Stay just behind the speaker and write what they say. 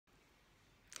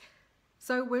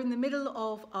So we're in the middle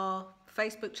of our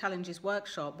Facebook Challenges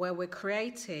workshop where we're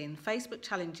creating Facebook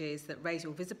challenges that raise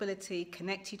your visibility,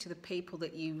 connect you to the people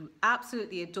that you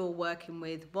absolutely adore working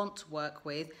with, want to work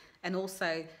with, and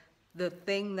also the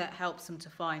thing that helps them to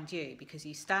find you, because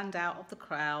you stand out of the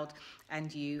crowd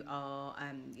and you are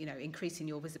increasing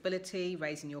your visibility,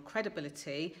 raising your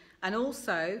credibility, and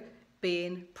also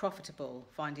being profitable,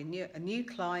 finding a new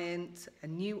client, a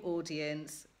new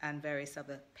audience, and various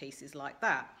other pieces like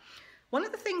that. One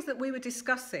of the things that we were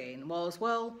discussing was,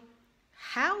 well,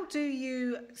 how do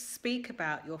you speak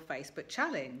about your Facebook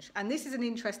challenge? And this is an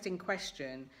interesting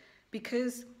question,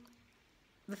 because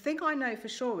the thing I know for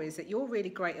sure is that you're really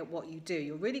great at what you do.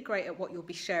 You're really great at what you'll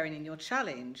be sharing in your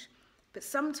challenge. But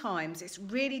sometimes it's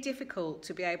really difficult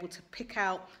to be able to pick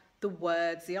out the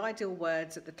words, the ideal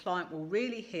words that the client will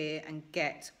really hear and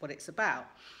get what it's about.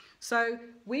 So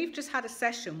we've just had a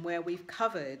session where we've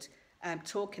covered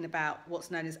talking about what's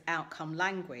known as outcome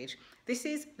language. This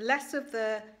is less of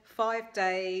the 5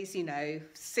 days,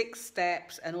 6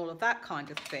 steps and all of that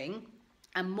kind of thing,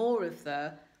 and more of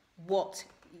the what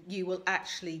you will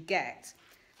actually get.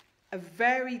 A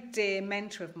very dear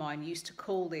mentor of mine used to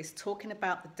call this talking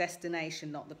about the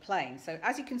destination, not the plane. So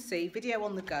as you can see, video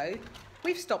on the go.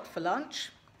 We've stopped for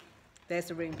lunch. There's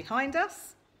a room behind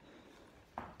us.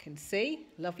 You can see,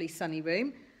 lovely sunny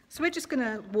room. So we're just going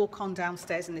to walk on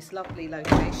downstairs in this lovely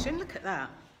location. Look at that.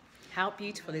 How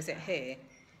beautiful is it here?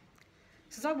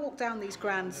 So as I walk down these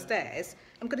grand stairs,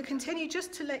 I'm going to continue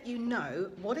just to let you know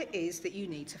what it is that you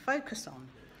need to focus on.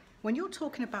 When you're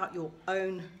talking about your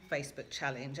own Facebook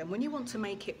challenge and when you want to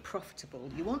make it profitable,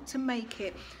 you want to make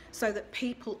it so that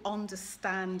people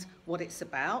understand what it's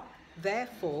about.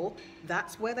 Therefore,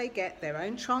 that's where they get their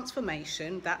own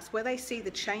transformation, that's where they see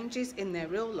the changes in their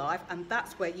real life, and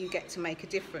that's where you get to make a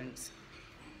difference.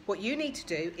 What you need to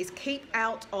do is keep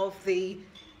out of the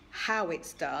how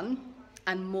it's done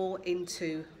and more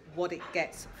into what it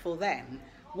gets for them,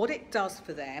 what it does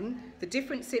for them, the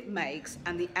difference it makes,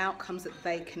 and the outcomes that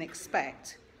they can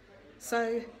expect.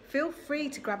 So feel free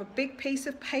to grab a big piece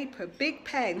of paper, big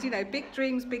pens, big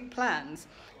dreams, big plans,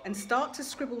 and start to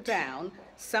scribble down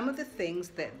some of the things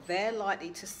that they're likely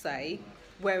to say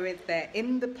where they're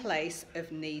in the place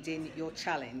of needing your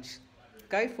challenge.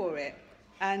 Go for it,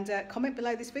 and comment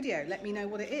below this video. Let me know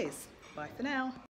what it is. Bye for now.